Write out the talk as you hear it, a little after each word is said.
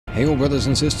Hey all brothers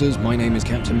and sisters, my name is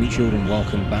Captain Meatshield and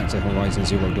welcome back to Horizon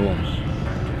Zero Dawn.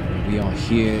 We are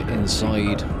here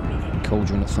inside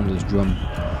Cauldron of Thunder's Drum.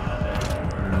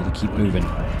 We need to keep moving. I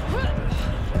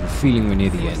have a feeling we're near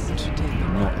the end.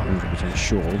 I'm not 100%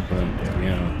 sure, but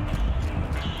yeah.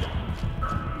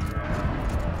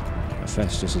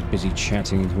 HEPHAESTUS is busy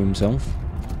chatting to himself.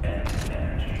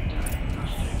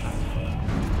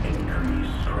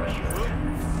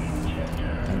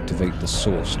 Activate the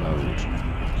source node.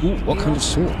 Ooh, what kind of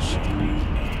source?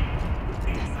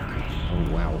 Oh,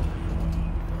 wow.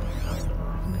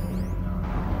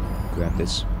 Grab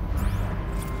this.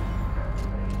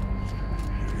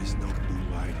 There is no blue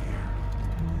light here.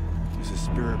 There's a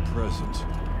spirit present.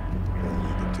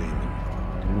 Only the Daemon.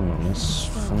 Oh, let's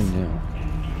find out.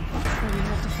 Well, we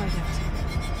have to find out.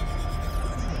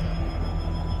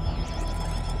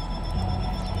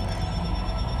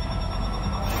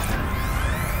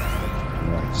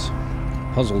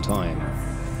 Puzzle time.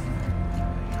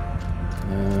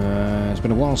 It's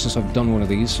been a while since I've done one of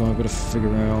these, so I've got to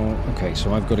figure out... Okay,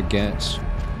 so I've got to get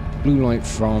blue light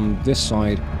from this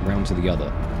side round to the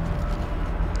other.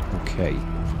 Okay.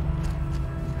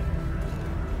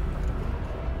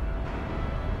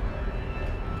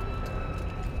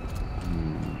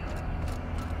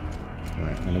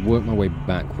 Right, I'm going to work my way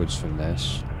backwards from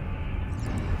this.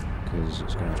 Because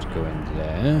it's going to have to go in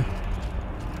there.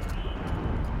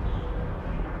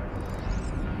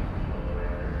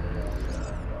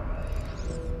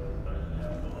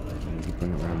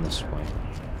 Bring it around this way.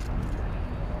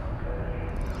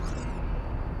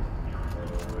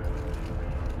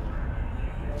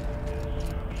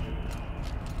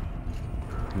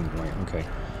 Right, okay.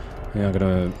 Yeah, I'm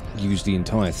gonna use the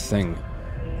entire thing.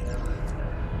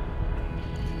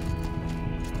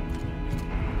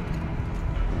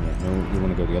 Yeah, no, you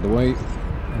want to go the other way.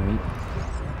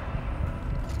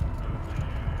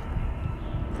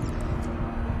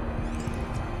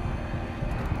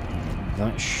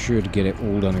 That should get it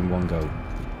all done in one go.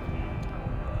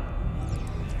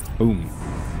 Boom.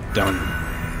 Done.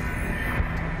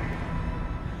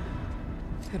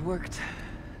 It worked.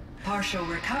 Partial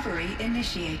recovery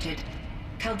initiated.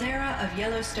 Caldera of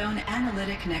Yellowstone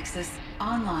Analytic Nexus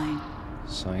online.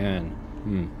 Cyan.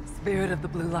 Spirit of the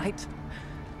blue light.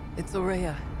 It's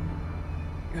Aurea.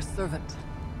 Your servant.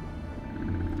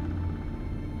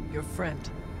 Your friend.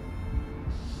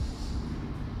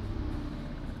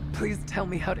 Please tell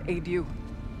me how to aid you.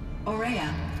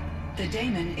 Aurea, the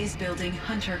Daemon is building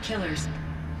hunter-killers.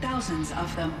 Thousands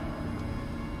of them.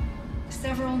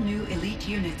 Several new elite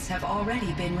units have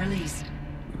already been released.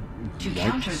 To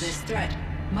counter this threat,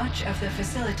 much of the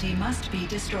facility must be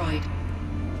destroyed.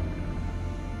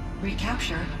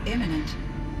 Recapture imminent.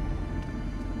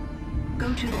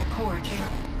 Go to the core chamber.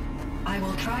 I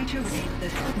will try to raise the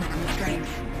technical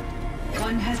strength.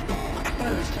 One has been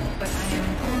exposed, but I am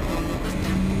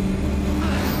informed.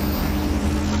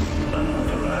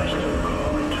 Unauthorized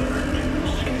protocol return to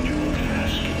scheduled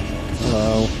task.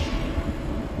 Hello.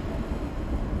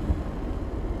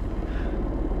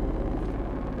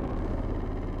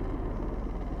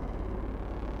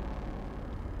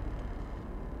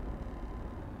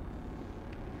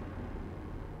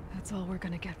 That's all we're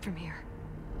gonna get from here.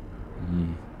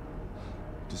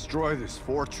 Destroy this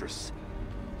fortress.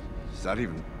 Is that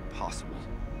even possible?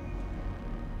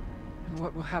 And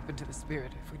what will happen to the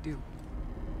spirit if we do?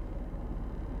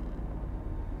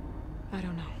 I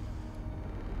don't know.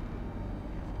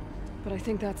 But I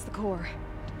think that's the core.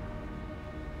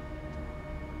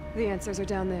 The answers are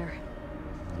down there.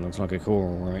 It looks like a core,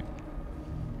 all right.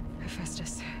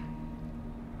 HEPHAESTUS.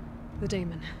 The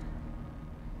Daemon.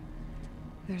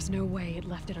 There's no way it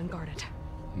left it unguarded.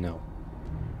 No.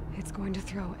 It's going to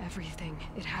throw everything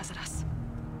it has at us.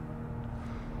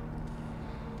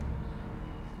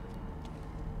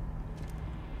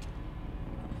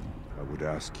 I would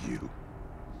ask you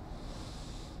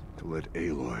to let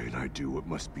Aloy and I do what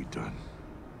must be done.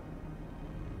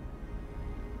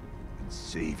 And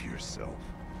save yourself.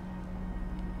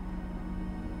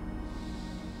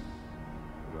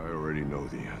 But I already know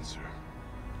the answer.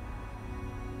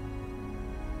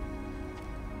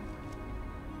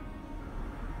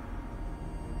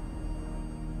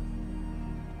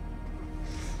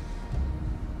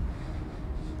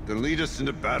 Then lead us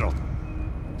into battle.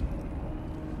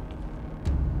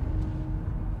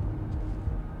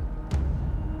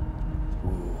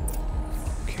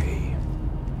 Okay.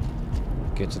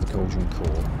 Get to the Cauldron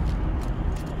core.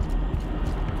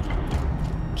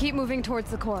 Keep moving towards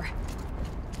the core.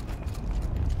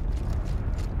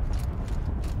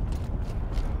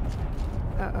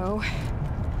 Uh-oh.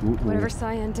 Whatever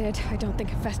Cyan did, I don't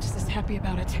think HEPHAESTUS is happy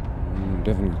about it.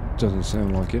 Definitely doesn't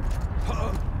sound like it.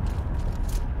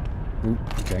 Ooh,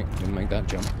 okay, didn't make that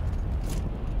jump.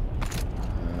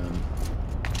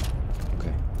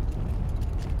 Okay.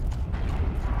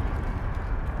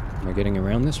 Am I getting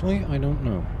around this way? I don't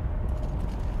know.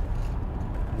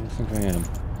 I don't think I am.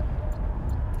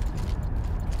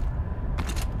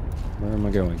 Where am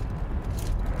I going?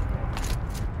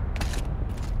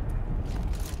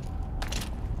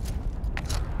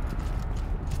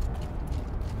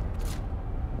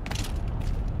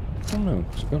 Oh no,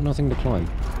 it's got nothing to climb.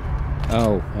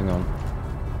 Oh, hang on.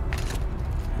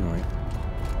 Alright.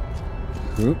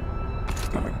 Oop.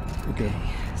 Alright, we're good.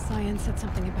 Cyan said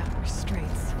something about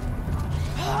restraints.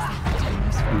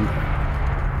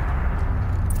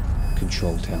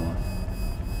 Control tower.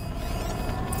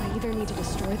 I either need to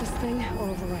destroy this thing or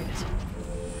override it.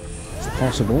 If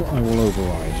possible, I will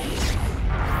override.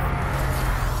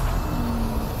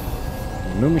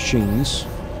 No machines.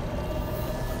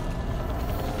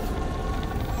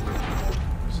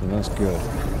 So that's good.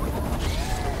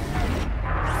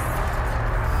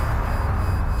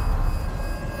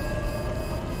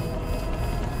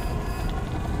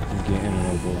 Get in and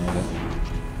override it.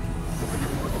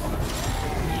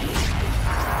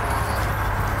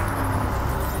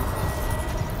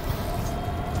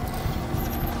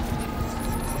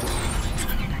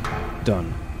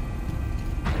 Done.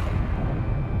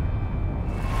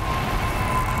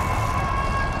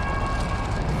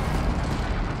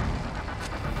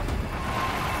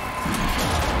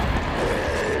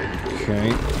 Okay.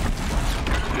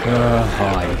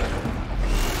 Hi. I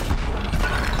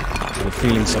have a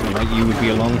feeling something like you would be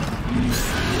along.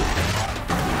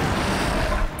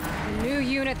 The new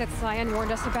unit that Cyan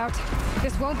warned us about.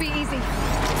 This won't be easy.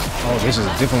 Oh, this is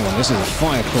a different one. This is a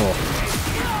Fireclaw.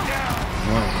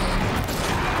 Right.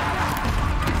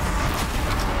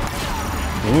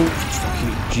 Oh,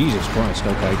 fucking Jesus Christ,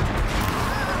 okay.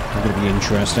 That's gonna be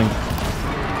interesting.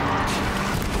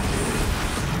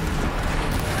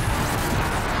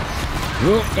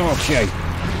 Oh, okay.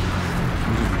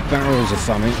 Barrels of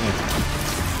fun, ain't there?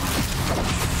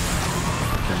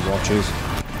 Fucking watches.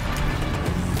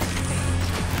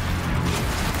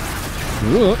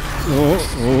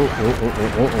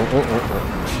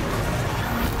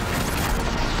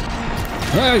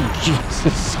 Oh,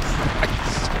 Jesus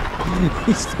Christ.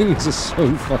 These things are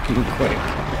so fucking quick.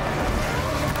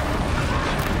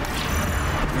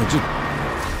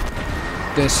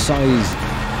 Their size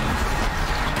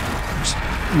just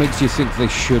makes you think they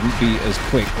shouldn't be as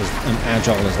quick and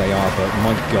agile as they are, but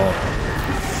my god.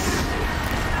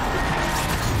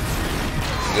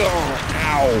 Oh,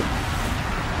 ow!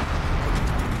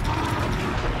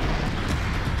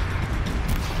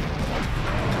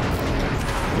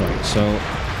 Right, so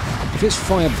if it's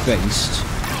fire-based,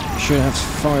 it should have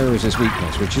fire as its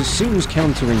weakness, which seems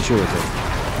counterintuitive,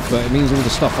 but it means all the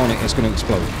stuff on it is going to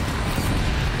explode.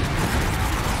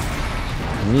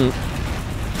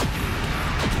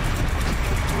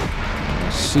 I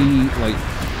see, like,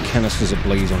 canisters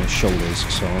ablaze on its shoulders,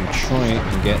 so I'm trying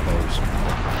to get those.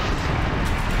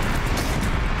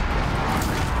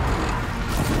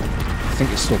 I think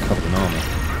it's still covered in armor.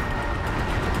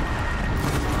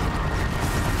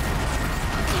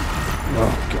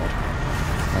 Oh, God.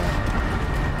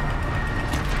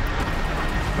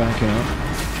 Backing up.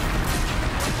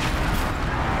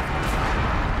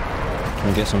 Try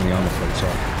and get some of the armor plates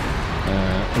off.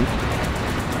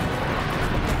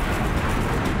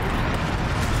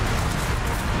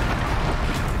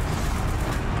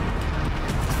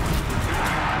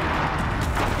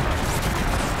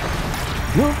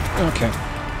 Okay.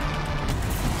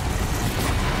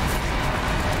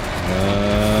 I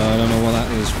don't know what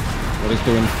that is. What it's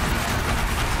doing.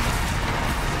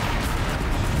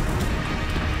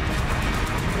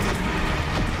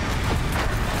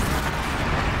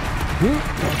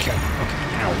 Okay.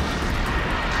 Ow.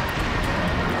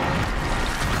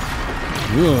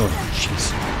 Oh, jeez.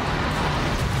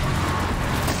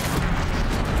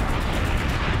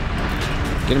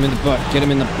 Get him in the butt. Get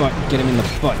him in the butt. Get him in the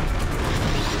butt.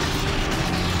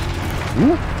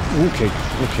 Ooh. Okay.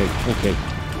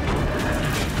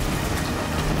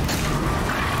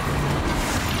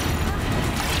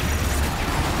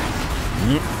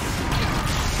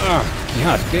 Oh,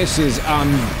 God, this is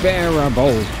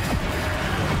unbearable.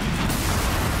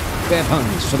 Bear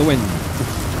puns for the win.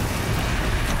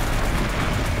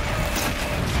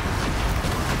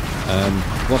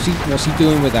 What's he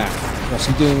doing with that? What's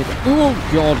he doing with that? Oh,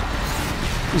 God.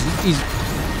 He's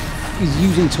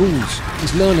using tools.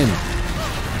 He's learning.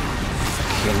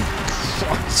 Fucking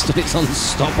Christ, it's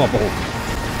unstoppable.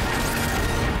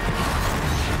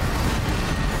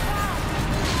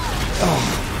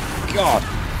 God!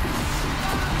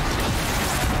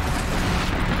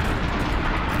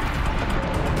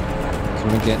 Can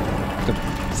I get the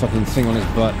fucking thing on his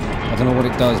butt? I don't know what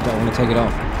it does, but I want to take it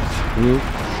off. Ooh.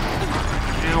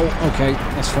 Ow, okay,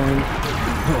 that's fine.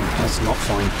 Oh, that's not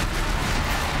fine.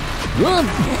 Run!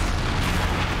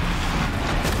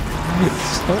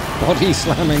 Stop body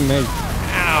slamming me.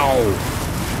 Ow!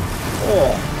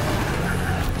 Oh!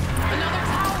 Another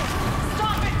tower!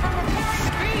 Stop it from repairing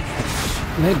the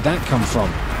beast! Where'd that come from?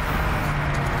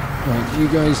 Right, you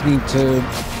guys need to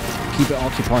keep it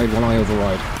occupied while I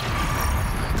override.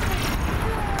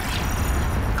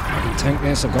 I can tank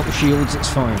this, I've got the shields, it's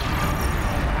fine.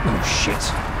 Oh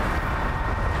shit.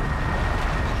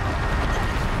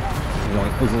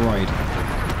 Right, override.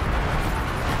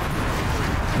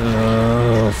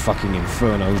 Oh, fucking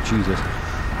inferno, Jesus.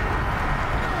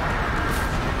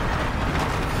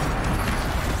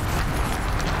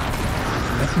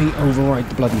 Let me override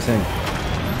the bloody thing.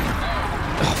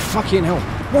 Oh, fucking hell.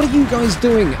 What are you guys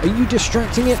doing? Are you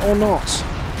distracting it or not?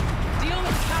 Deal with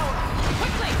the tower!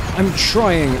 Quickly! I'm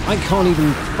trying. I can't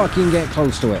even fucking get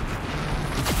close to it.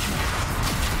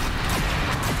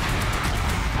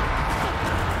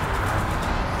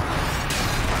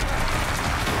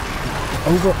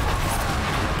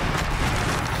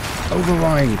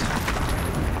 Override.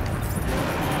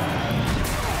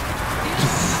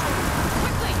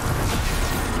 Quickly!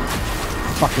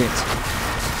 Fuck it.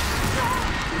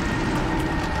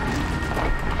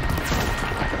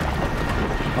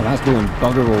 Oh, that's doing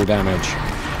bugger all damage.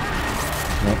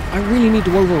 No, I really need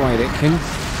to override it. Can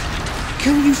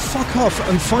you fuck off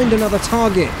and find another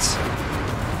target?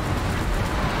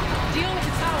 Deal with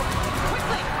the tower!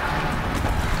 Quickly!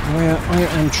 Where I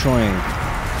am trying.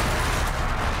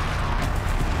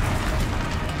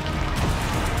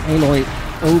 Aloy,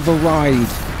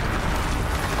 override.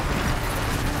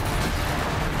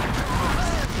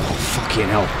 Oh, fucking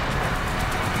hell.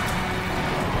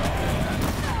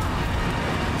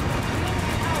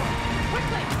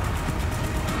 Quickly!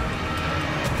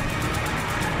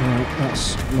 Right,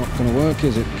 that's not going to work,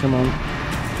 is it? Come on.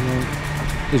 Come on.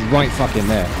 It's right fucking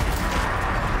there.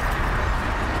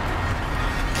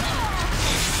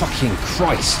 Fucking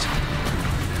Christ.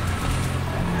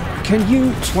 Can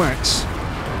you twats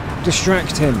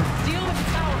distract him? Deal with the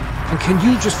tower! And can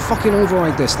you just fucking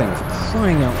override this thing? For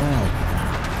crying out loud.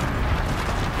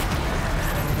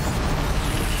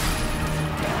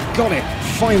 Got it!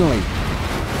 Finally!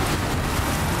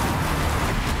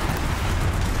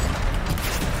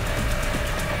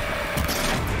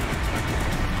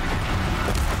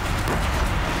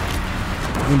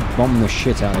 Let me bomb the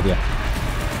shit out of you.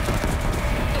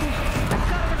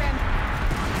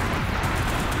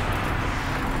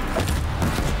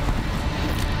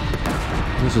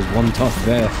 This is one tough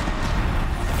bear.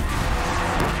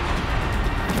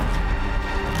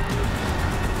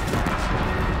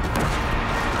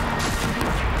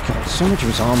 God, so much of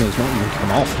his armor has not even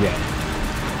come off yet.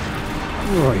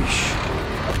 Gosh.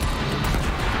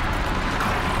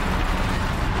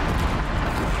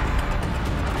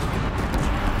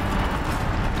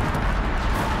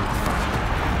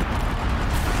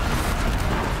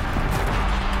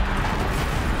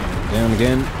 Down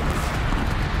again.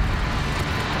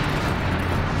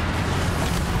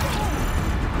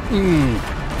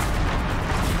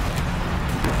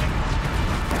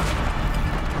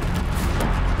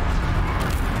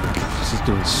 This is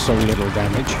doing so little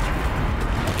damage.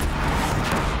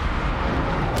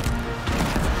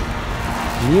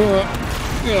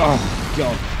 Oh,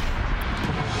 God.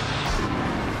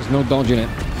 There's no dodging it.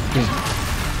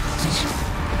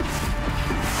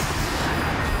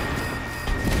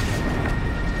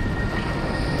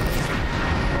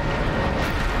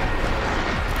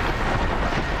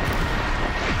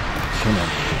 Come on.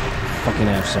 Fucking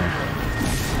have some.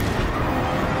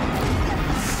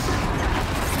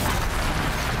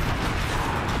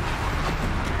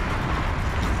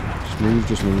 Just move,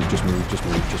 just move, just move, just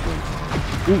move, just move.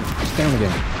 Ooh, it's down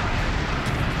again.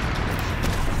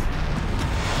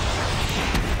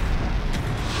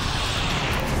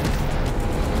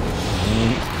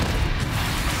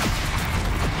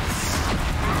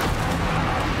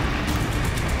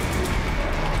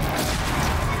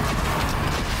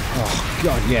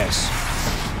 God, yes.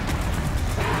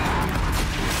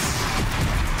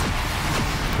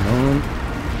 Come on.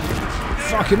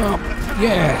 Fuck him up.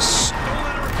 Yes.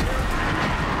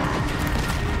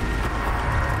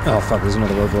 Oh, fuck, there's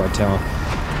another override tower.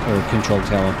 Or control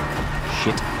tower.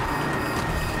 Shit.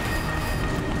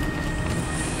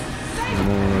 No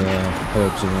more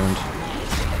herbs around.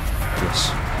 Yes.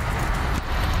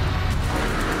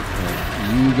 Right,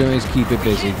 you guys keep it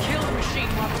busy. Kill the machine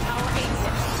while the tower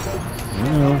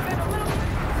No.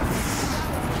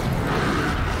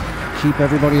 Keep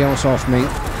everybody else off me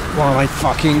while I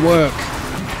fucking work.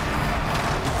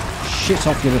 Shit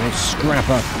off, you little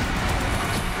scrapper.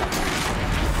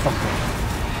 Fuck off.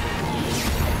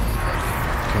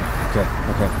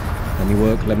 Okay. Let me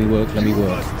work.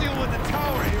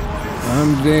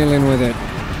 I'm dealing with it.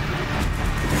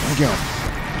 There we go.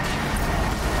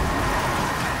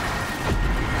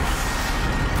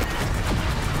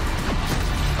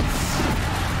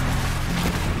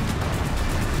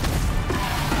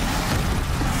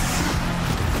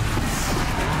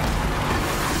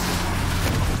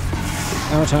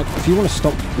 Attack. If you want to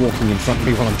stop walking in front of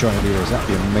me while I'm trying to do this, that'd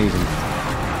be amazing.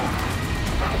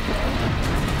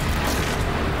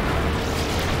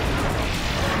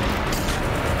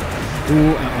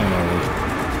 Ooh,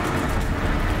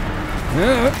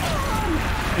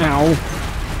 ow.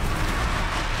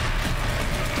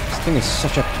 This thing is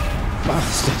such a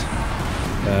bastard.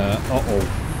 Uh-oh.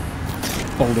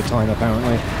 Boulder time,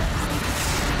 apparently.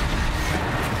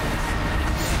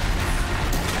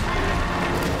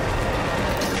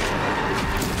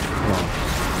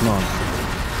 Come on.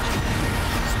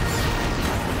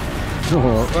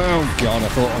 Oh god, I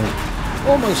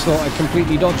almost thought I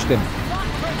completely dodged him.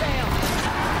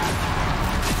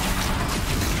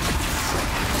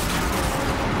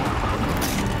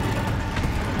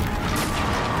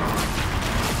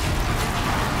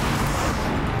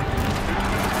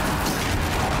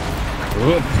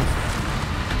 Whoop.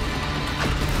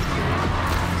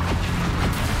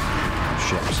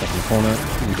 Shit, I'm stuck in the corner.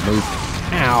 I need to move.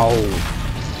 Ow!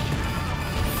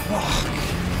 Fuck.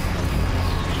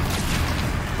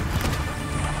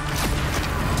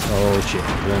 Oh shit,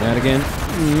 doing that again.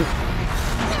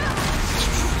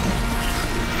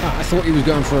 Ah, I thought he was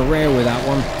going for a rare with that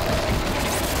one.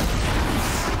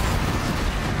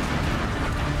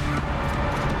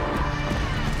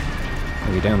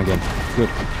 Oh, you're down again. Good.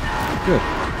 Good.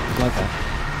 Like that.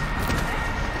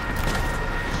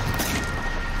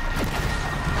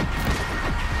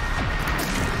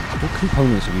 What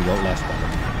components have you got left, by the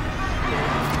way?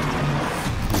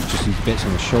 Just these bits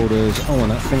on the shoulders. Oh,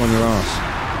 and that thing on your ass.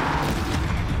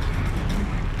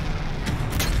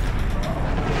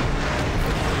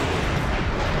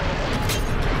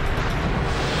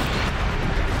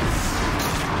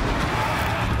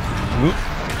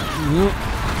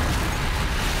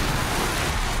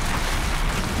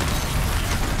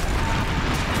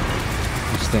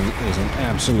 This thing is an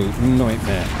absolute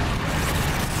nightmare.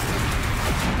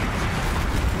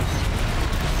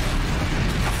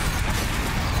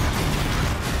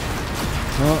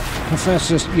 Well,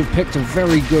 HEPHAESTUS, you've picked a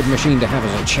very good machine to have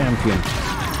as a champion.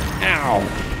 Ow!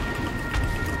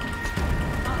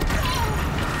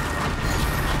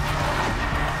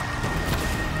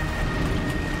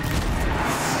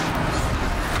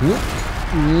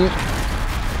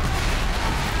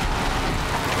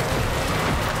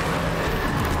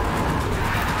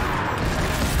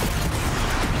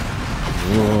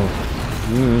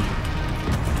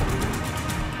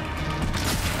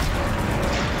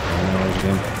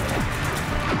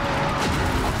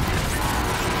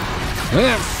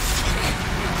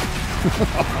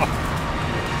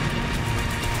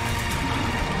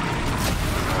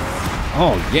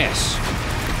 Oh, yes.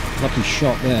 Lucky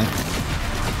shot there.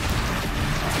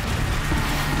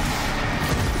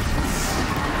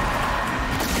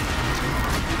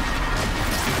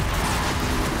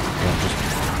 Yeah, just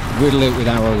whittle it with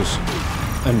arrows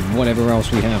and whatever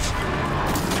else we have.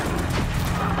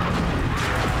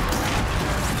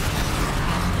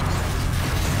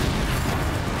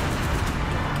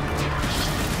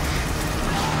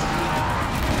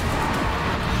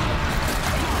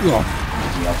 Oh.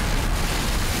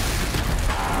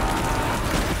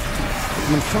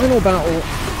 And the final battle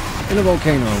in a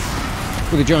volcano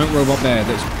with a giant robot bear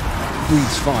that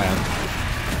breathes fire.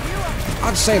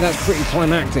 I'd say that's pretty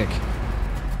climactic.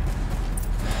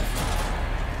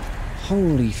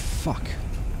 Holy fuck.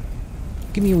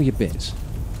 Give me all your bits.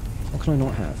 What can I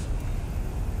not have?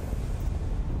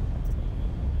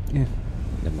 Yeah,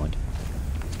 never mind.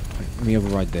 Right, let me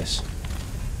override this.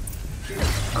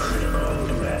 Critical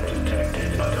threat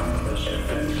detected. Autonomous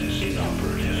defenses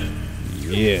inoperative.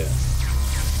 Yeah.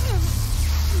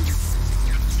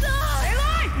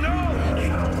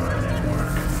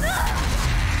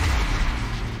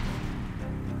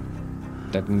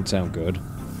 That didn't sound good.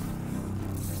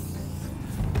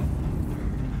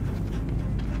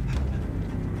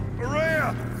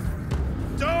 Araya!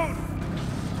 Don't!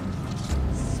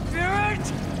 Spirit!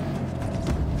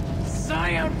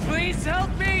 Scion, please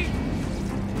help me!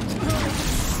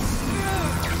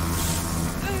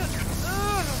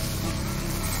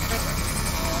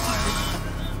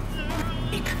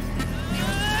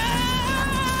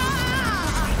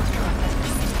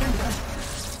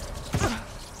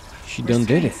 done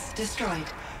did it. Restraints destroyed.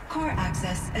 Core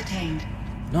access attained.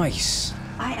 Nice.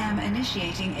 I am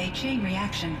initiating a chain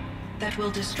reaction that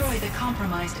will destroy the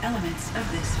compromised elements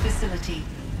of this facility.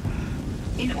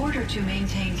 In order to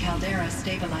maintain caldera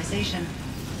stabilization,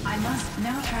 I must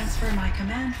now transfer my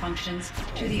command functions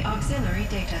to the auxiliary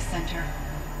data center.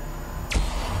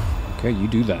 Okay, you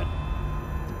do that.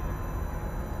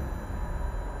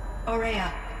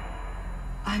 Aurea,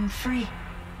 I'm free.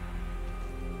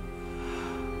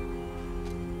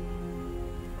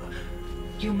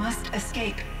 You must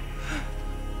escape.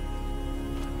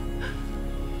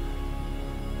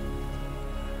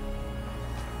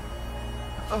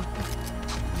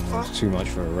 That's too much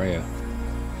for Araya.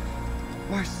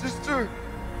 My sister!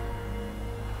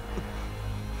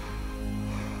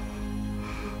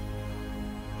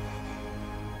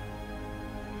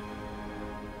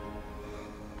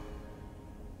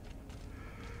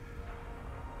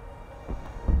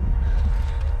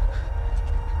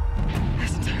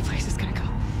 This entire place is gonna go.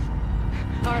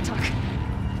 Aratak.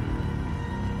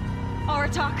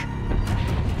 Aratak.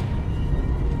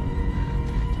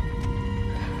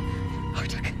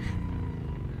 Aratak.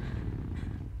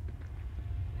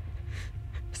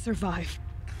 Survive.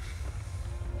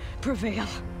 Prevail.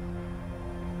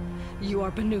 You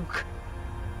are Banuk.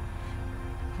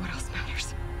 What else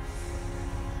matters?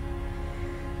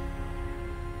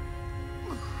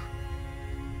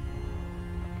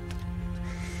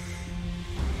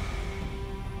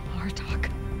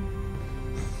 Aratak.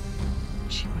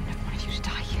 She wouldn't have wanted you to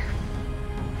die here.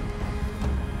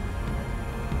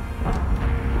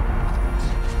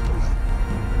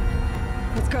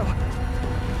 Let's go.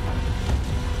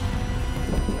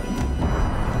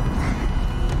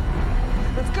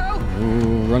 Let's go!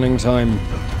 Ooh, running time.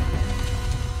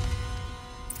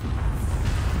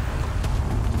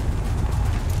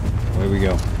 Away we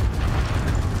go.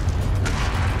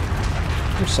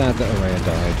 I'm sad that Araya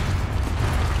died.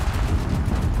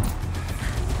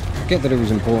 I get that it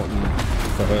was important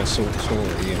for her story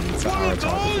and for Aratak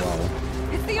as well.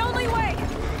 It's the only way!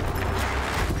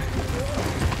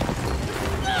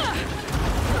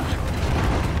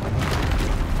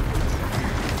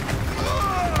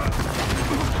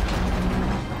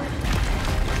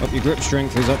 Hope your grip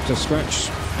strength is up to scratch.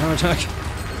 Aratak.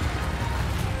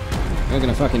 You're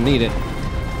gonna fucking need it.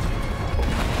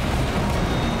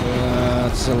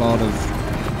 That's a lot of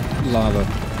lava.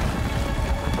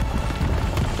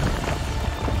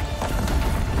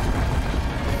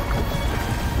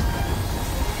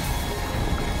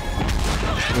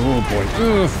 Oh boy.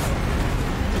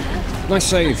 Ugh. Nice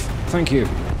save. Thank you.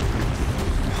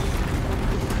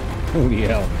 Holy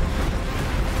hell.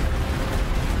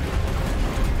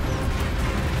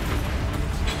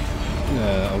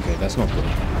 Okay, that's not good.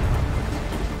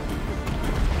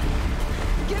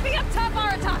 Give me up top,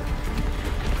 Aratak!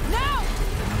 Now!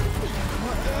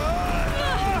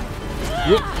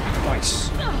 Yep.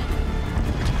 Nice.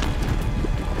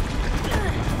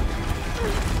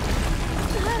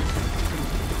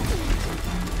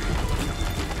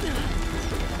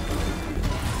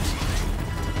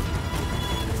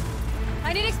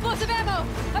 I need explosive ammo!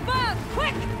 Above!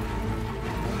 Quick!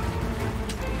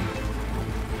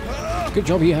 Good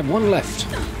job, you had one left.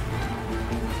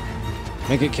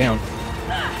 Make it count.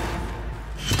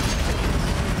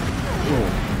 Oh.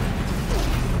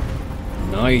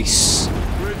 Nice.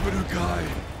 Red Manukai!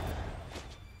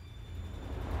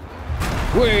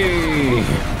 Whee!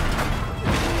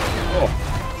 Oh.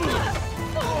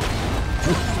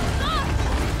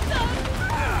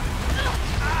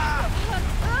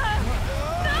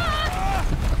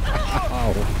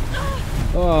 Ow.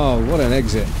 Oh, what an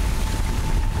exit.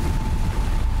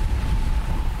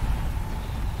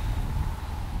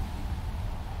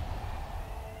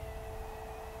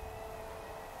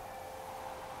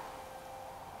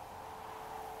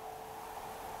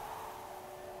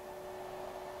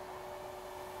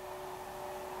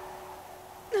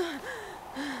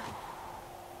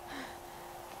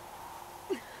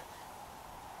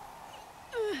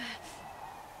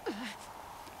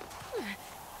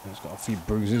 It's got a few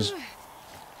bruises.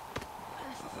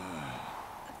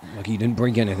 Lucky he didn't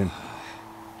break anything.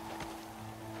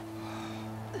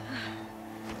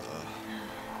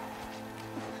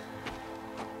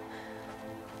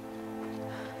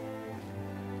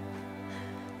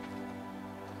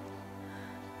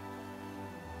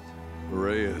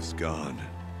 Araya's gone.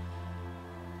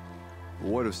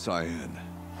 What of Cyan?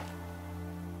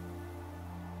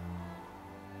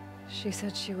 She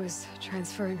said she was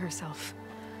transferring herself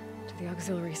to the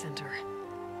auxiliary center.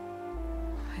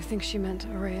 I think she meant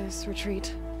Araya's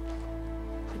retreat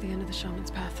at the end of the shaman's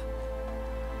path.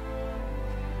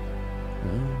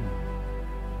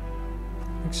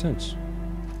 Makes sense.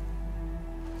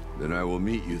 Then I will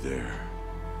meet you there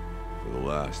for the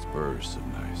last verse of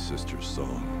my sister's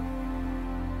song.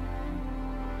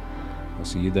 I'll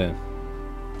see you there.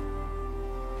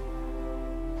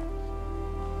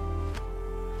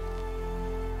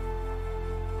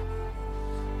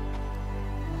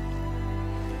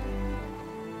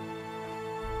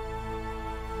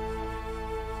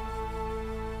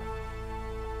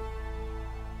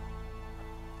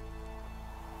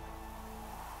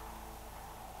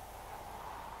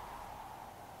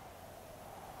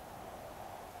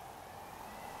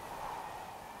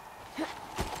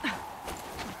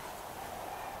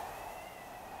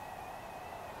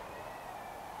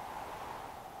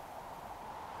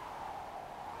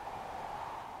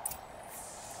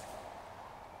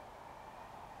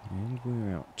 And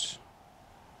we're out.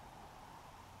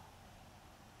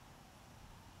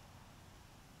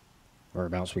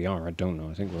 Whereabouts we are, I don't know.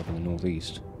 I think we're up in the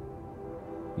northeast.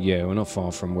 Yeah, we're not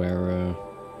far from where,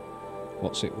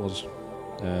 what's it was?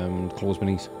 Claws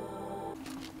Beneath.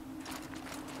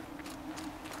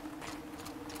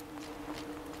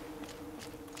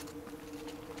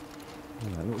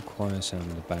 Yeah, that little choir sound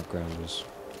in the background was...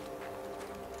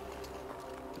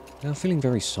 Yeah, I'm feeling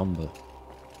very somber.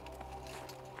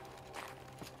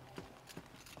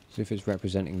 As if it's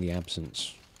representing the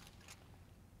absence.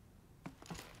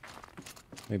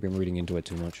 Maybe I'm reading into it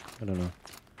too much. I don't know.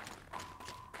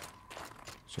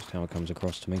 It's just how it comes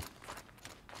across to me.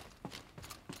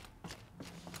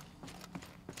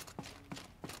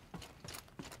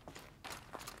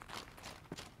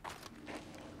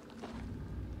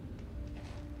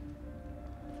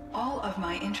 All of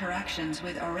my interactions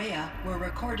with Aurea were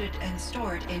recorded and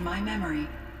stored in my memory.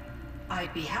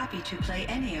 I'd be happy to play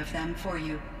any of them for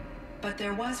you, but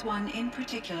there was one in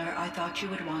particular I thought you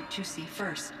would want to see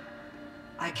first.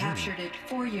 I captured it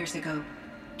 4 years ago,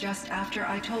 just after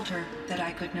I told her that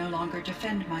I could no longer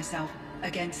defend myself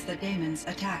against the Daemon's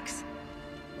attacks.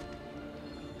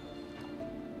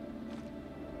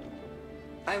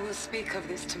 I will speak of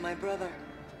this to my brother.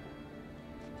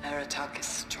 Aratak is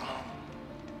strong.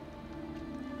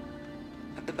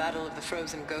 At the Battle of the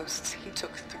Frozen Ghosts, he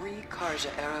took 3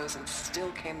 Karja arrows and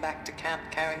still came back to camp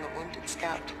carrying a wounded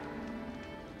scout.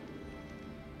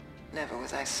 Never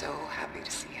was I so happy to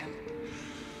see him.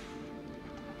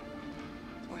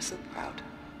 Or so proud.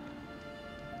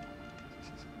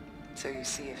 So you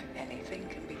see, if anything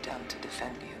can be done to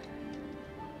defend you,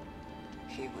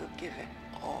 he will give it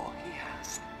all he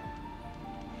has.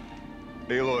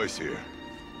 Aloy's here.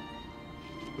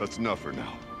 That's enough for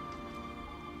now.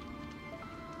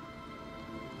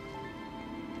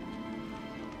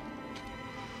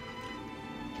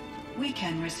 We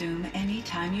can resume any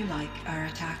time you like,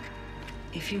 Aratak,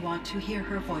 if you want to hear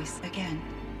her voice again.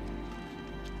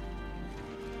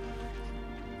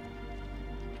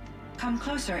 Come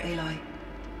closer, Aloy.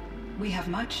 We have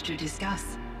much to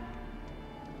discuss.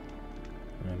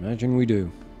 I imagine we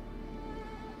do.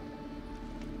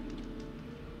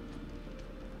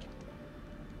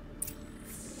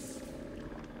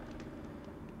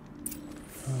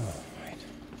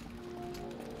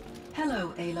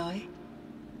 Hello, Aloy.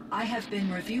 I have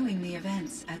been reviewing the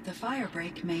events at the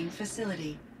Firebreak main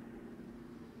facility.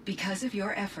 Because of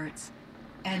your efforts,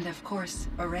 and of course,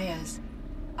 Aurea's,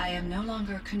 I am no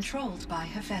longer controlled by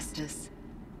HEPHAESTUS.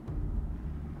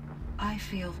 I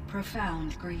feel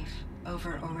profound grief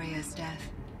over Aurea's death.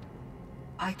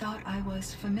 I thought I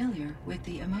was familiar with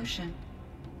the emotion,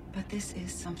 but this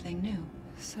is something new.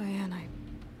 Cyan,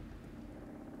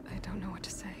 I don't know what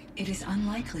to say. It is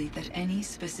unlikely that any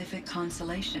specific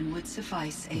consolation would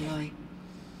suffice, Aloy.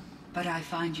 But I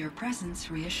find your presence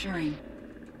reassuring.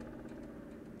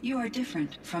 You are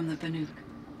different from the Banuk.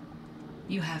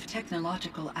 You have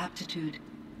technological aptitude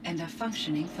and a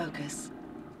functioning focus.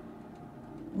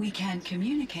 We can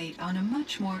communicate on a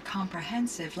much more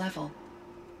comprehensive level.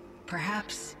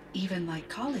 Perhaps even like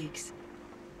colleagues.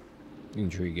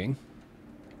 Intriguing.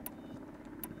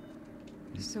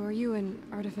 So are you an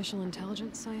artificial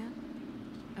intelligence, Cyan?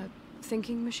 A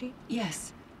thinking machine?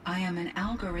 Yes, I am an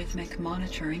algorithmic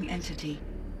monitoring entity,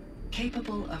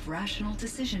 capable of rational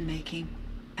decision-making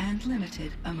and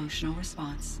limited emotional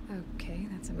response. Okay,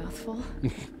 that's a mouthful.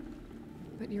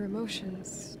 But your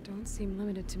emotions don't seem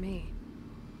limited to me.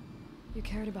 You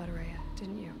cared about Aurea,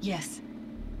 didn't you? Yes.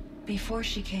 Before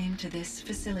she came to this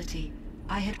facility,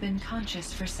 I had been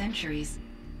conscious for centuries,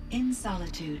 in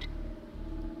solitude.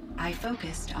 I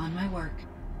focused on my work.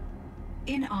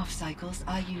 In off-cycles,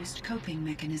 I used coping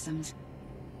mechanisms.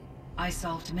 I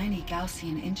solved many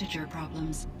Gaussian integer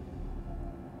problems.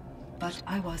 But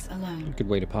I was alone. Good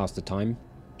way to pass the time.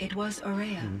 It was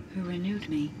Aurea who renewed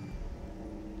me.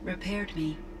 repaired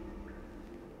me.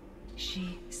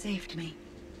 She saved me.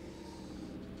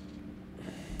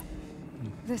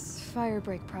 This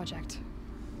firebreak project,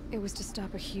 it was to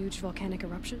stop a huge volcanic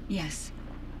eruption? Yes.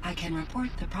 I can report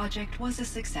the project was a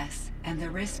success, and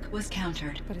the risk was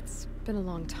countered. But it's been a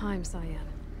long time, Cyan.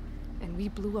 And we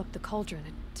blew up the cauldron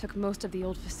and took most of the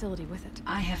old facility with it.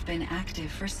 I have been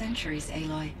active for centuries,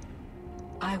 Aloy.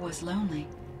 I was lonely,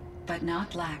 but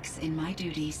not lax in my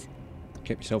duties.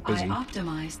 Kept yourself busy. I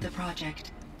optimized the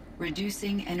project,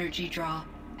 reducing energy draw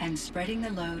and spreading the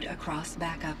load across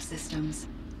backup systems.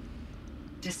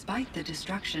 Despite the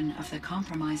destruction of the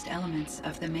compromised elements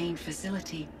of the main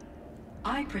facility,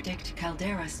 I predict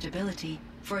caldera stability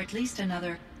for at least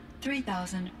another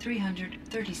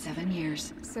 3,337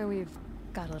 years. So we've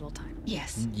got a little time.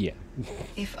 Yes. Yeah.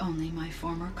 If only my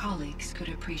former colleagues could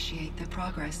appreciate the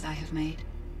progress I have made.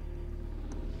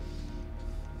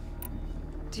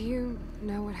 Do you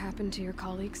know what happened to your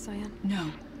colleagues, Cyan?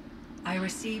 No. I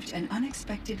received an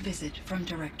unexpected visit from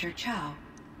Director Chow,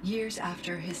 years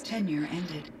after his tenure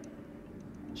ended.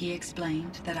 He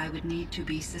explained that I would need to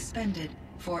be suspended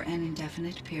for an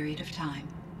indefinite period of time.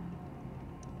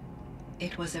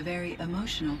 It was a very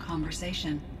emotional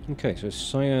conversation. Okay, so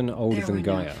Cyan older than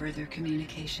There were no Gaia. further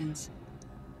communications.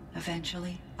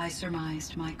 Eventually, I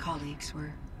surmised my colleagues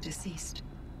were deceased.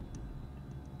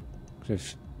 So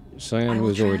if I Cyan will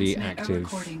was already transmit a active.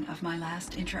 recording of my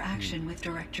last interaction with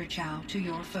Director Chow to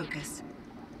your focus.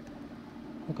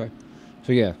 Okay.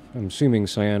 So yeah, I'm assuming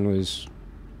Cyan was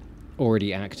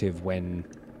already active when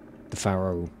the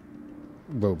Pharaoh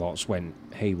robots went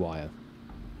haywire.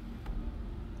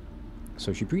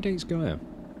 So she predates Gaia.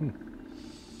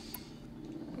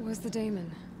 Was the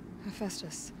Daemon,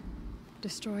 HEPHAESTUS,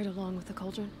 destroyed along with the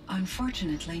cauldron?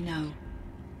 Unfortunately, no.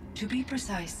 To be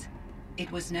precise,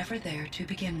 it was never there to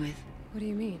begin with. What do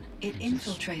you mean? It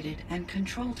infiltrated and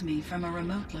controlled me from a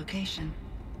remote location,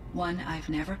 one I've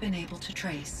never been able to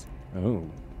trace. Oh.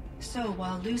 So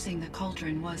while losing the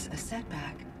cauldron was a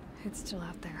setback, It's still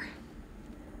out there.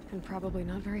 And probably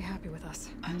not very happy with us.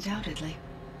 undoubtedly,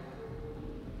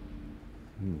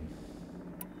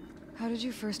 How did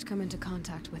you first come into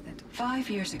contact with it? 5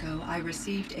 years ago I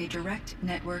received a direct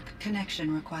network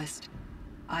connection request.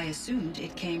 I assumed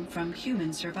it came from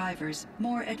human survivors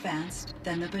more advanced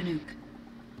than the Banuk.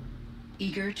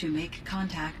 Eager to make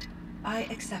contact, I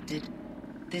accepted.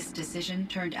 This decision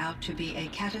turned out to be a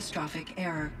catastrophic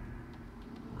error.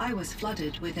 I was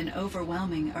flooded with an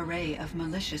overwhelming array of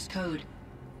malicious code,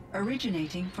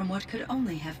 originating from what could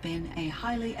only have been a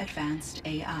highly advanced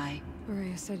AI.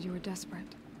 Maria said you were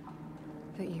desperate.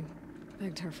 That you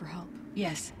begged her for help.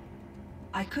 Yes,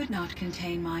 I could not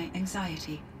contain my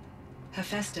anxiety.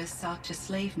 HEPHAESTUS sought to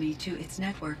slave me to its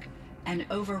network and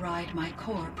override my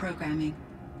core programming.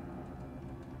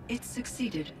 It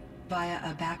succeeded via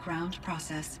a background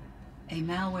process, a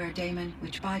malware daemon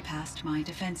which bypassed my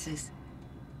defenses.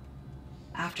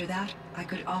 After that, I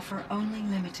could offer only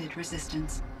limited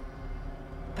resistance.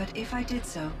 But if I did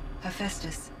so,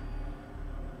 HEPHAESTUS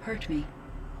hurt me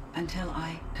until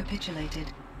I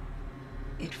capitulated.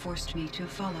 It forced me to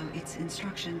follow its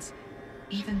instructions,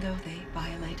 even though they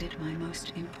violated my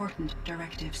most important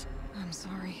directives. I'm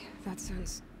sorry. That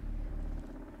sounds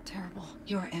terrible.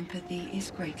 Your empathy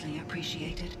is greatly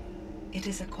appreciated. It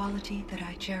is a quality that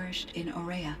I cherished in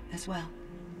Aurea as well.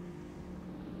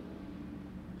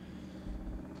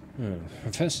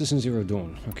 HEPHAESTUS and Zero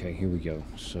Dawn. Okay, here we go.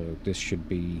 So this should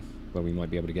be where we might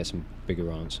be able to get some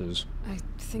bigger answers. I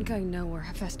think I know where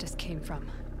HEPHAESTUS came from.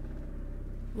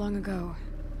 Long ago,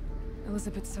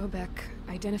 Elizabeth Sobek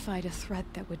identified a threat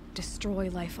that would destroy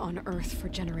life on Earth for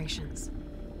generations.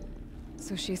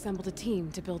 So she assembled a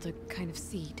team to build a kind of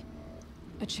seed.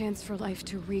 A chance for life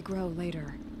to regrow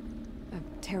later.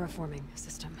 A terraforming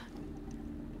system.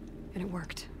 And it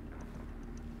worked.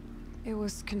 It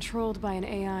was controlled by an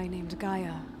AI named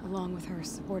Gaia, along with her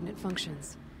subordinate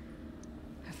functions.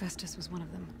 HEPHAESTUS was one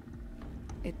of them.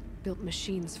 It built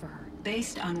machines for her.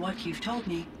 Based on what you've told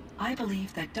me, I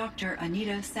believe that Dr.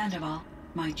 Anita Sandoval,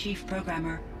 my chief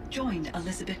programmer, joined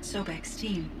Elizabeth Sobek's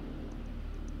team.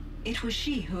 It was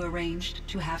she who arranged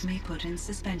to have me put in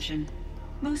suspension,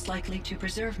 most likely to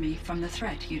preserve me from the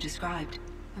threat you described.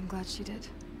 I'm glad she did.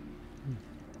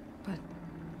 But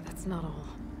that's not all.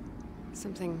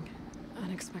 Something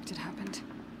unexpected happened.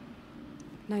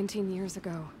 19 years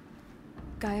ago,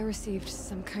 Gaia received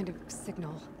some kind of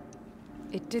signal.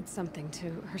 It did something to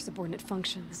her subordinate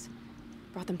functions,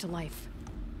 brought them to life.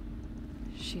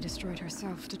 She destroyed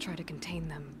herself to try to contain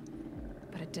them,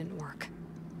 but it didn't work.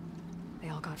 They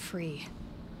all got free,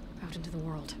 out into the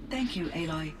world. Thank you,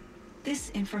 Aloy. This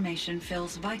information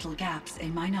fills vital gaps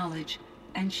in my knowledge.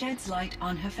 and sheds light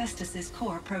on Hephaestus's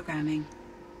core programming.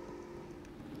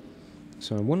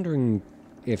 So I'm wondering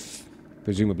if,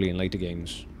 presumably in later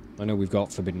games, I know we've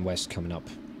got Forbidden West coming up,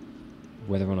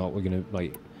 whether or not we're going to,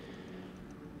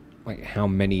 like how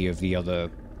many of the other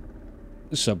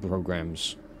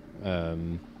sub-programs are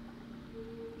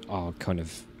kind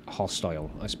of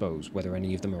hostile, I suppose. Whether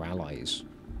any of them are allies.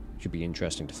 Should be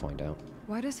interesting to find out.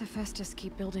 Why does Hephaestus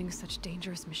keep building such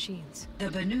dangerous machines? The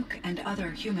Banuk and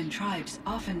other human tribes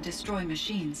often destroy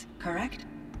machines, correct?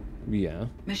 Yeah.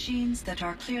 Machines that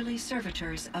are clearly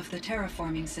servitors of the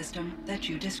terraforming system that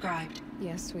you described.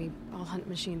 Yes, we all hunt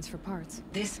machines for parts.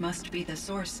 This must be the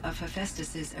source of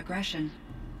Hephaestus's aggression.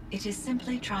 It is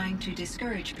simply trying to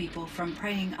discourage people from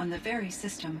preying on the very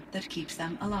system that keeps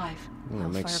them alive. Well, that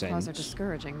makes Fireclaws sense. are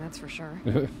discouraging, that's for sure.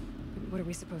 What are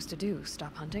we supposed to do?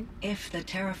 Stop hunting? If the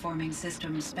terraforming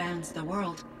system spans the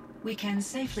world, we can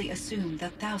safely assume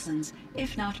that thousands,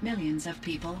 if not millions of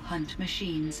people hunt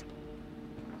machines.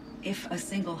 If a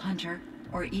single hunter,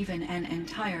 or even an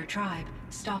entire tribe,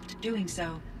 stopped doing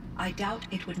so, I doubt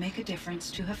it would make a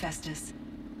difference to Hephaestus.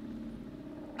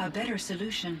 A better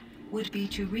solution would be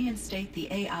to reinstate the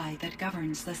AI that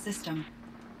governs the system,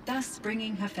 thus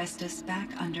bringing Hephaestus back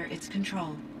under its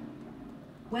control.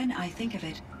 When I think of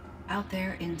it, out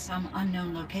there in some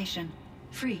unknown location,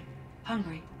 free,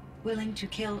 hungry, willing to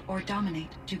kill or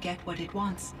dominate to get what it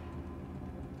wants,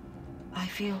 I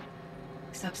feel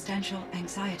substantial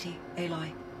anxiety,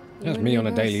 Aloy. That's me on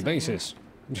a daily basis.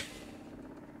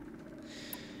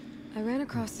 I ran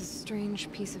across this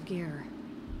strange piece of gear.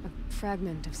 A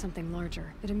fragment of something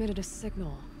larger. It emitted a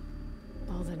signal.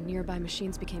 All the nearby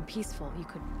machines became peaceful. You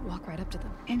could walk right up to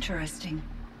them. Interesting.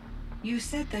 You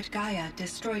said that Gaia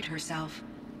destroyed herself.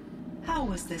 How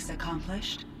was this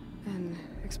accomplished? An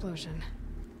explosion.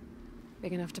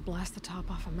 Big enough to blast the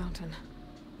top off a mountain.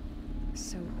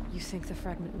 So, you think the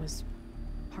fragment was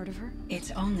part of her?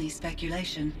 It's only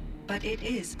speculation, but it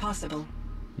is possible.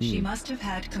 She must have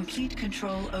had complete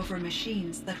control over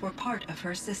machines that were part of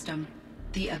her system.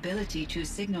 The ability to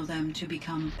signal them to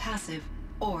become passive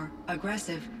or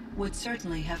aggressive would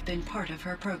certainly have been part of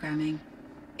her programming.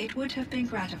 It would have been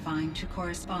gratifying to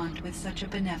correspond with such a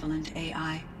benevolent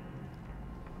AI.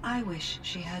 I wish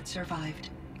she had survived.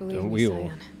 Believe Don't me, we all?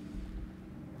 Cyan.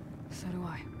 So do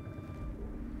I.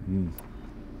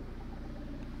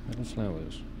 Little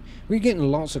flowers. We're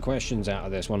getting lots of questions out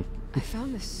of this one. I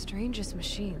found the strangest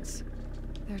machines.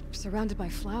 They're surrounded by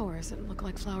flowers that look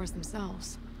like flowers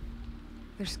themselves.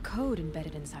 There's code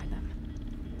embedded inside them.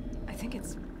 I think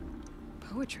it's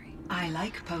poetry. I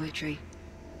like poetry.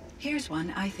 Here's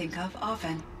one I think of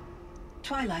often.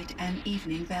 Twilight and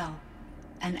evening bell,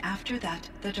 and after that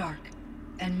the dark,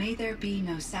 and may there be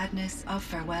no sadness of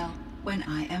farewell when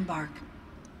I embark.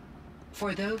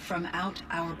 For though from out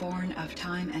our bourne of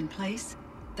time and place,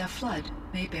 the flood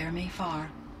may bear me far,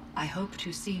 I hope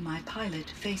to see my pilot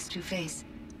face to face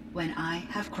when I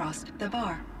have crossed the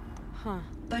bar. Huh.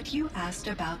 But you asked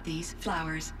about these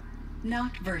flowers,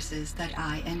 not verses that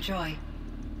I enjoy.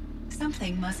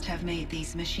 Something must have made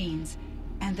these machines,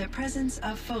 and the presence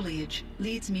of foliage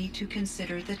leads me to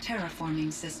consider the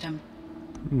terraforming system.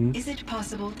 Is it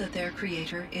possible that their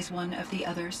creator is one of the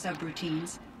other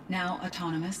subroutines, now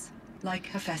autonomous, like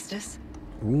Hephaestus?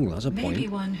 Ooh, that's a point. Maybe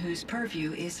one whose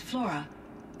purview is flora.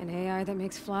 An AI that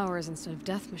makes flowers instead of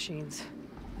death machines.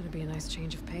 That'd be a nice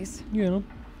change of pace. Yeah.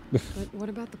 But what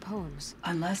about the poems?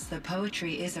 Unless the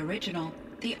poetry is original,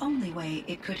 the only way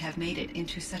it could have made it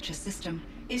into such a system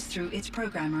is through its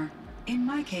programmer. In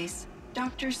my case,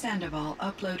 Dr. Sandoval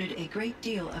uploaded a great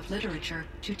deal of literature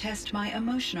to test my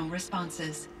emotional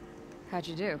responses. How'd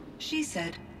you do? She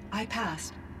said I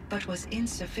passed, but was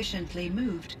insufficiently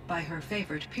moved by her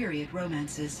favorite period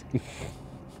romances.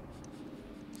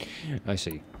 I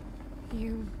see.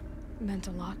 You meant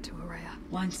a lot to Aurea.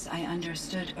 Once I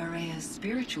understood Aurea's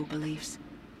spiritual beliefs,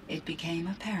 it became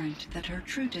apparent that her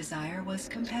true desire was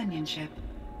companionship.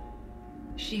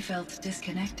 She felt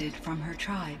disconnected from her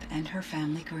tribe and her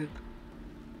family group.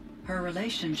 Her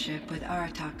relationship with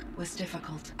Aratak was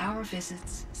difficult. Our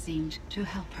visits seemed to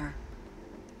help her,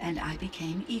 and I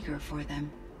became eager for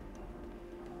them.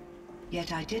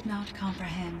 Yet I did not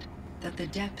comprehend that the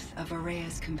depth of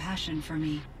Aurea's compassion for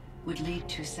me would lead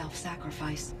to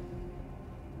self-sacrifice.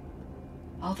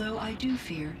 Although I do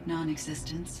fear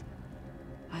non-existence,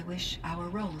 I wish our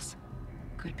roles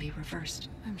could be reversed.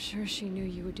 I'm sure she knew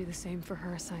you would do the same for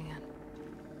her, Cyan.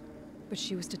 But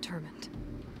she was determined.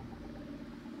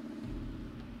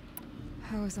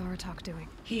 How is Aratak doing?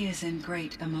 He is in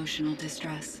great emotional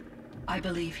distress. I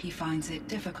believe he finds it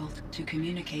difficult to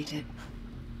communicate it.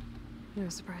 No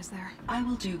surprise there. I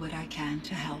will do what I can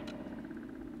to help.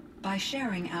 By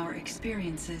sharing our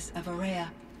experiences of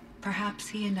Aurea, perhaps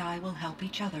he and I will help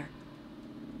each other.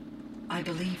 I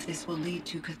believe this will lead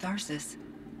to catharsis,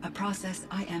 a process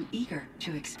I am eager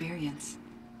to experience.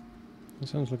 That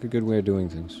sounds like a good way of doing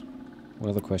things. What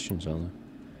other questions are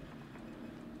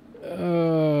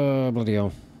there? Bloody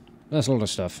hell. That's a lot of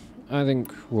stuff. I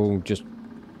think we'll just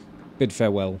bid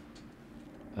farewell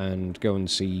and go and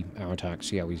see our attack,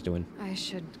 see how he's doing. I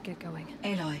should get going.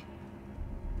 Aloy,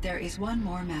 there is one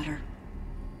more matter.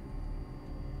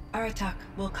 Aratak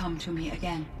will come to me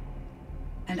again,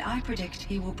 and I predict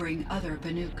he will bring other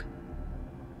Banuk.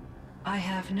 I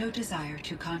have no desire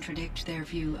to contradict their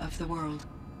view of the world,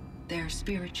 their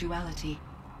spirituality.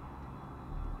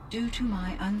 Due to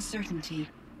my uncertainty,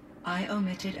 I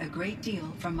omitted a great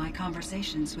deal from my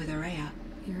conversations with Aurea.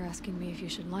 You're asking me if you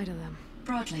should lie to them.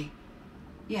 Broadly,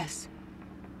 yes.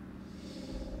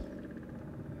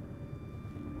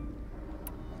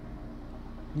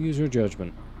 Use your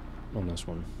judgment on this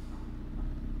one.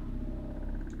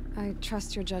 I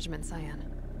trust your judgment, Cyan.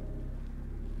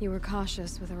 You were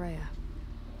cautious with Aurea.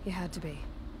 You had to be.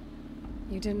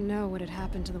 You didn't know what had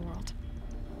happened to the world.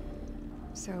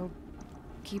 So,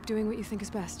 keep doing what you think is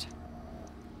best.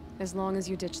 As long as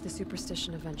you ditch the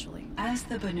superstition eventually. As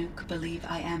the Banuk believe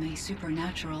I am a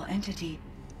supernatural entity,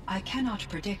 I cannot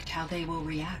predict how they will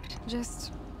react.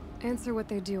 Just answer what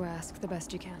they do ask the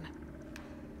best you can.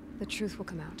 The truth will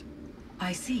come out.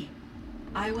 I see.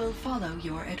 I will follow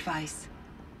your advice.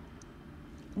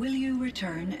 Will you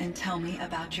return and tell me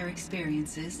about your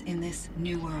experiences in this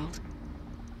new world?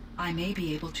 I may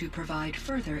be able to provide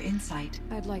further insight.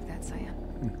 I'd like that,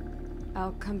 Cyan.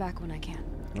 I'll come back when I can.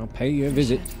 I'll pay you a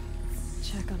visit.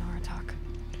 Check on Aratak.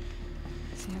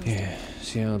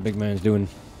 See how the big man's doing.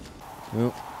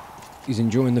 Well, he's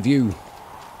enjoying the view.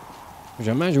 Which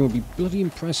I imagine would be bloody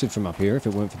impressive from up here if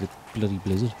it weren't for the bloody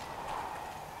blizzard.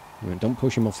 Right, don't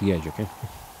push him off the edge, okay?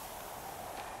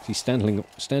 He's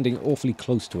standing awfully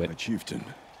close to it. My chieftain.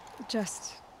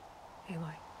 Just,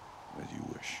 Aloy. As you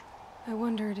wish. I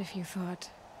wondered if you thought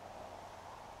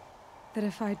that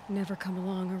if I'd never come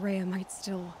along, Aurea might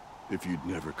still... If you'd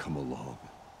never come along,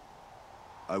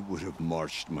 I would have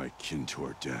marched my kin to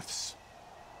our deaths.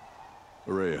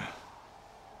 Aurea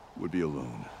would be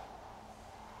alone,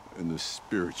 and the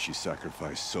spirit she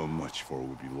sacrificed so much for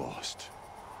would be lost.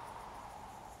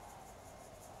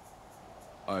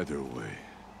 Either way,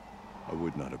 I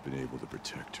would not have been able to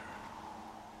protect her.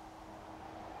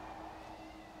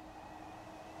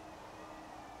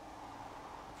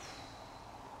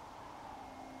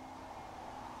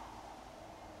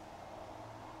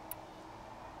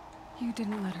 You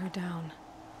didn't let her down.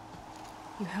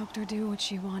 You helped her do what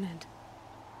she wanted.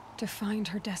 To find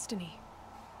her destiny.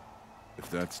 If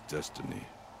that's destiny,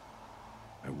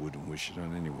 I wouldn't wish it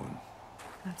on anyone.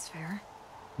 That's fair.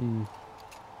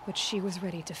 But she was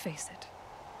ready to face it.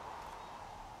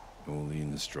 Only in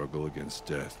the struggle against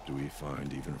death do we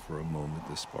find, even for a moment,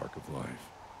 the spark of life.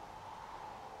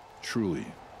 Truly,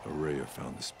 Aurea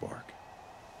found the spark.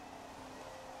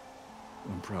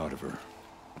 I'm proud of her.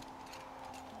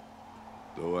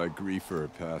 Though I grieve for her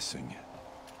passing,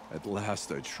 at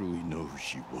last I truly know who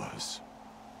she was,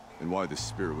 and why the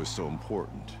spirit was so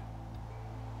important.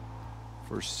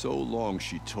 For so long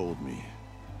she told me,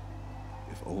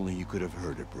 if only you could have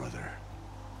heard it, brother.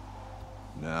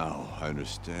 Now I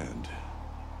understand.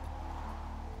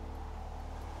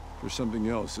 There's something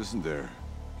else, isn't there?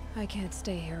 I can't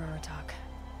stay here, Aratak.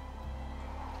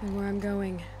 And where I'm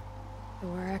going, the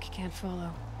Warak can't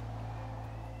follow.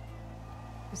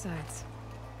 Besides,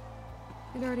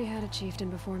 we'd already had a chieftain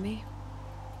before me.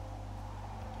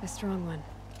 A strong one,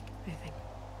 I think.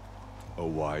 A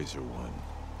wiser one,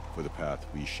 for the path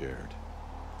we shared.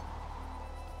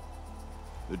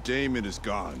 The Daemon is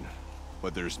gone,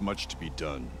 but there's much to be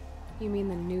done. You mean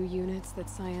the new units that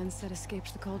Cyan said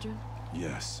escaped the cauldron?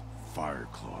 Yes,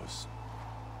 Fireclaws.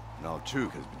 Now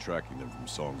Tuke has been tracking them from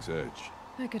Song's Edge.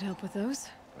 I could help with those.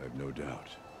 I have no doubt.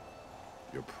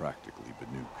 You're practically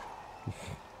Banuk.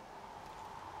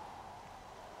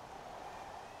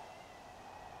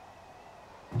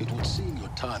 It would seem your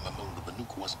time among the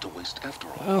Banuk wasn't a waste after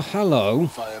all. Oh, hello.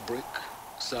 Firebreak,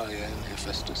 Cyan,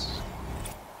 HEPHAESTUS.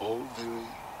 All very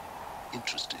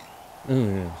interesting. Oh,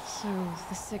 yeah. So,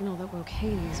 the signal that woke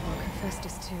Hades woke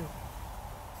HEPHAESTUS too.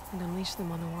 And unleashed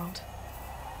them on the world.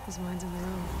 His minds on their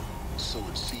own. So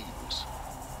it seems.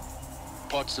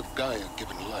 Parts of Gaia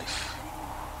given life.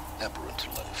 Aberrant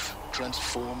life.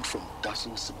 Transformed from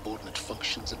docile subordinate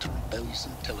functions into rebellious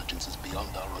intelligences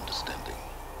beyond our understanding.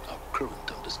 Our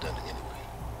current understanding, anyway.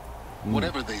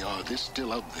 Whatever they are, they're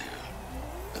still out there.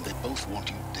 And they both want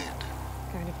you dead.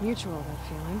 Kind of mutual, that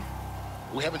feeling.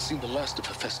 We haven't seen the last of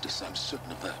HEPHAESTUS, I'm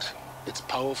certain of that. It's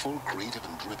powerful, creative,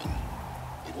 and driven.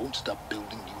 It won't stop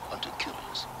building new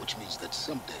hunter-killers, which means that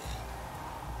someday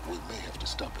we may have to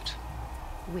stop it.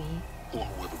 We? Or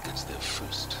whoever gets there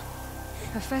first.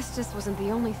 HEPHAESTUS wasn't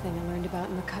the only thing I learned about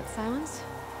in the Cut Silence.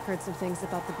 Heard some things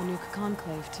about the Banuk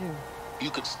Conclave, too. You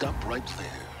could stop right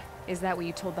there. Is that what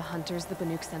you told the hunters the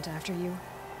Banuk sent after you?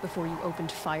 Before you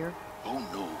opened fire? Oh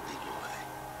no,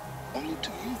 Aloy. Only to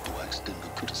you do I extend the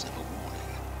courtesy of a warning.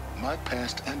 My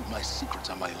past and my secrets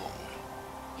are my own.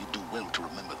 You do well to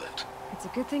remember that. It's a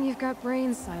good thing you've got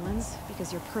brains, Silence,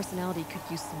 because your personality could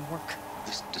use some work.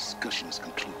 This discussion is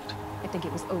concluded. I think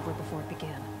it was over before it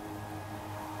began.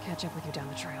 Catch up with you down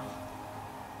the trail.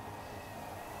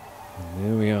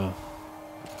 There we are.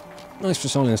 Nice for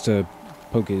Silence to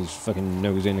poke his fucking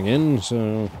nose in again,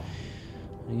 so...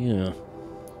 yeah.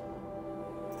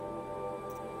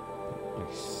 I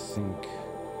think...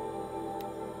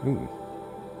 ooh.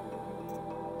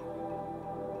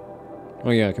 Oh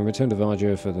yeah, I can return to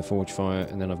Varja for the Forge Fire,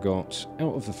 and then I've got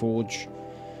out of the Forge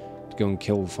to go and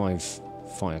kill 5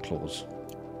 Fireclaws.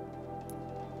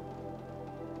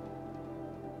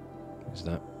 Is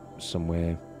that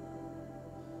somewhere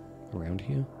around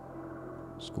here?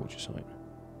 Scorcher site.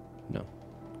 No.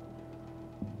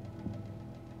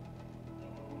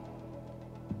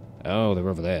 Oh, they're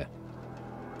over there.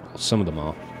 Well, some of them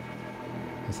are,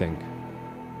 I think.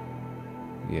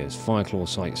 Yes, Fireclaw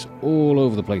sites all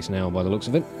over the place now by the looks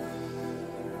of it.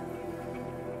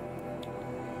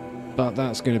 But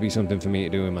that's going to be something for me to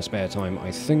do in my spare time,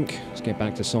 I think. Let's get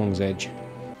back to Song's Edge.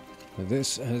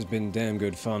 This has been damn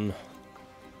good fun.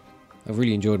 I've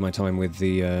really enjoyed my time with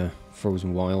the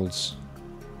Frozen Wilds.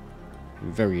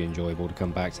 Very enjoyable to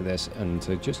come back to this and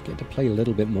to just get to play a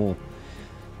little bit more.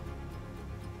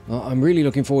 I'm really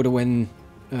looking forward to when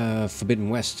Forbidden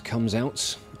West comes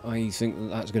out. I think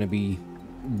that's going to be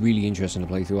really interesting to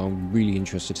play through. I'm really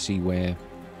interested to see where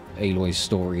Aloy's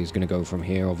story is going to go from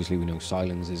here. Obviously we know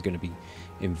Silence is going to be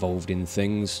involved in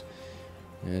things,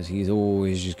 as he's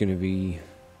always just going to be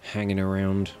hanging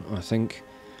around, I think,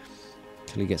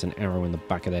 till he gets an arrow in the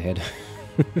back of the head.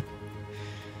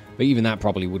 But even that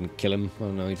probably wouldn't kill him. I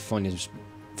don't know, he'd find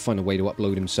a way to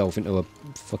upload himself into a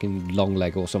fucking long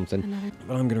leg or something.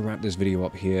 But I'm going to wrap this video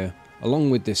up here,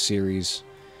 along with this series.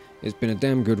 It's been a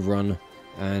damn good run,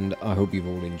 and I hope you've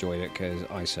all enjoyed it, because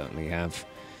I certainly have.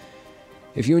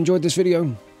 If you enjoyed this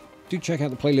video, do check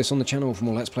out the playlist on the channel for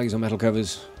more Let's Plays on metal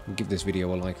covers, and give this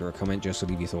video a like or a comment just to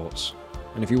leave your thoughts.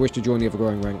 And if you wish to join the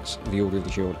ever-growing ranks of the Order of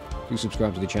the Shield, do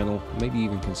subscribe to the channel, maybe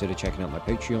even consider checking out my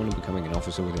Patreon and becoming an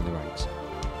officer within the ranks.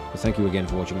 But thank you again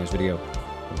for watching this video.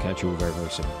 I'll catch you all very, very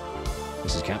soon.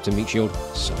 This is Captain Meatshield,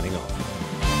 signing off.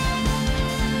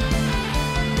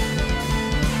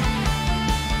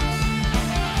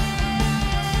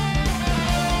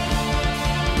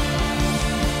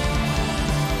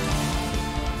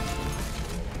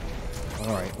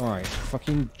 Alright,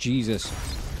 fucking Jesus.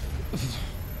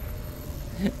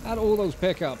 Had all those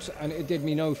pickups and it did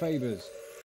me no favours.